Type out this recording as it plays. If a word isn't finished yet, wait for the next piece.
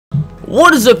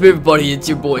What is up, everybody? It's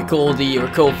your boy Coldy, or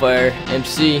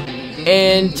ColdFireMC,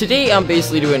 and today I'm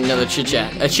basically doing another chit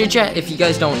chat. A chit chat, if you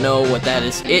guys don't know what that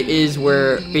is, it is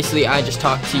where basically I just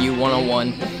talk to you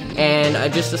one-on-one, and I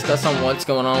just discuss on what's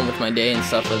going on with my day and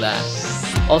stuff like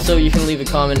that. Also, you can leave a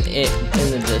comment in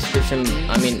the description.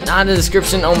 I mean, not in the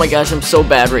description. Oh my gosh, I'm so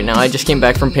bad right now. I just came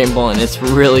back from paintball and it's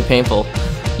really painful.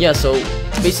 Yeah, so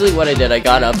basically what I did, I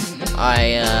got up,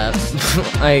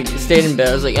 I stayed in bed.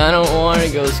 I was like, I don't want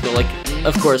to go to school. Like,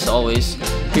 of course, always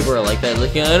people are like that.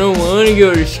 Like, I don't want to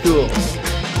go to school.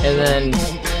 And then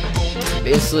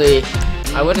basically,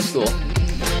 I went to school.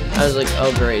 I was like,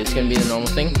 oh great, it's gonna be the normal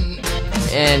thing.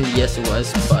 And yes, it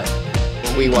was. But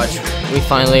we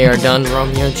finally are done.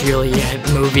 Romeo and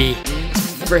Juliet movie.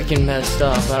 It's freaking messed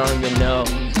up. I don't even know.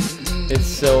 It's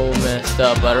so messed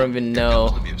up. I don't even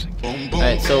know.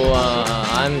 Alright, so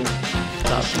I'm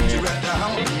stopping here.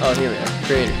 Oh, here we are.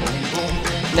 Creator.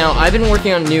 Now, I've been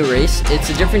working on a new race. It's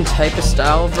a different type of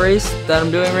style of race that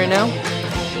I'm doing right now.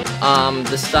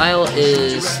 The style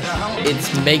is,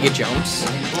 it's mega jumps,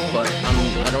 but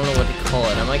I don't know what to call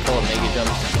it. I might call it mega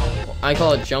jumps. I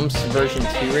call it jumps version 2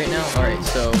 right now. Alright,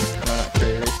 so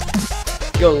creator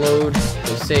race. Go load,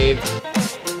 go save.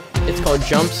 It's called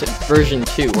jumps version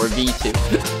 2 or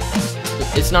V2.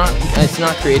 It's not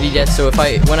created yet, so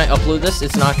when I upload this,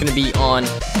 it's not gonna be on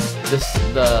this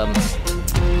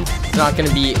it's not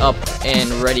gonna be up and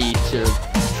ready to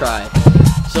try.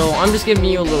 So I'm just giving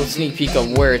you a little sneak peek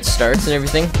of where it starts and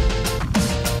everything.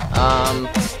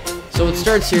 So it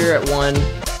starts here at 1,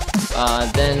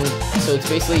 so it's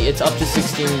basically it's up to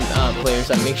 16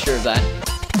 players. I make sure of that.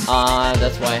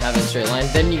 That's why I have a straight line.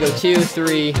 Then you go 2,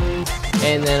 3,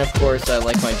 and then of course I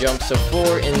like my jump. So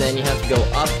 4, and then you have to go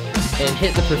up and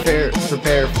hit the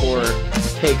prepare for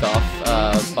takeoff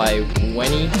by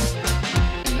Wenny,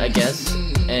 I guess,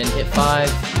 and hit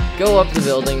 5. Go up the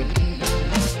building.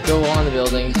 Go on the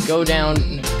building. Go down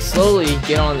slowly.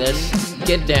 Get on this.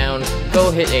 Get down.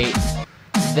 Go hit 8.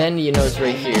 Then you notice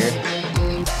right here,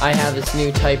 I have this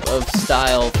new type of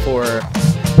style for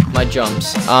my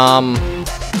jumps.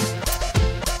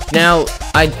 Now,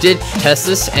 I did test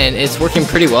this, and it's working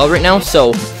pretty well right now,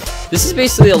 so this is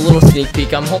basically a little sneak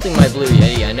peek. I'm holding my Blue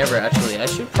Yeti. I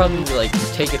should probably, like,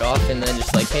 take it off and then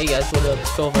just, like, hey guys, what up, it's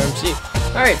ColdFireMC.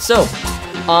 Alright, so,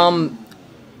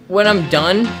 when I'm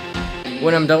done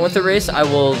with the race, I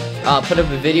will, put up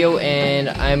a video, and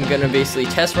I'm gonna basically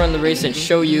test run the race and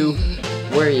show you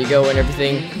where you go and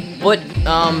everything. But,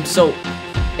 so,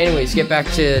 anyways, get back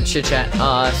to chit chat.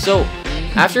 So,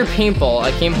 after paintball,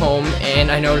 I came home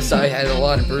and I noticed I had a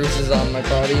lot of bruises on my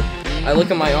body. I look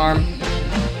at my arm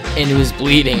and it was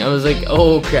bleeding. I was like,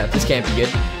 oh crap, this can't be good.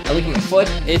 I look at my foot,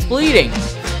 it's bleeding.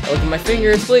 I look at my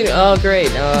finger, it's bleeding. Oh great,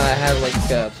 I had like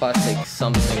plastic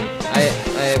something.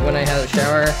 When I had a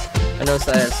shower, I noticed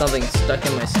I had something stuck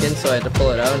in my skin, so I had to pull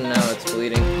it out, and now it's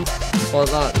bleeding. Well,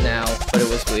 not now, but it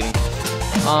was bleeding.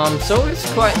 So it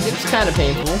was kind of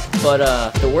painful, but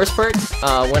the worst part,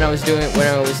 when I was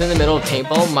in the middle of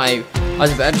paintball, I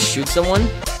was about to shoot someone.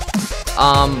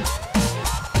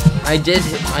 I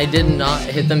did not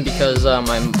hit them because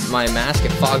my mask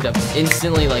got fogged up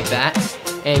instantly like that,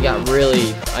 and I got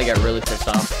really pissed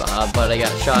off. But I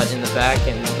got shot in the back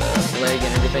and the leg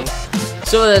and everything.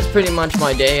 So that's pretty much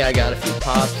my day. I got a few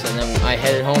pops, and then I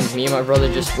headed home. Me and my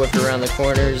brother just whipped around the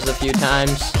corners a few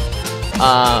times.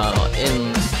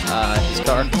 In his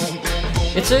car.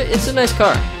 It's a nice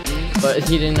car, but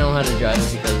he didn't know how to drive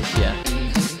it because, yeah.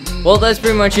 Well, that's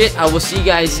pretty much it. I will see you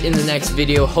guys in the next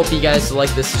video. Hope you guys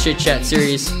like this chit chat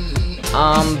series.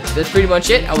 That's pretty much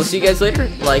it. I will see you guys later.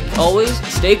 Like always,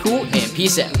 stay cool and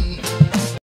peace out.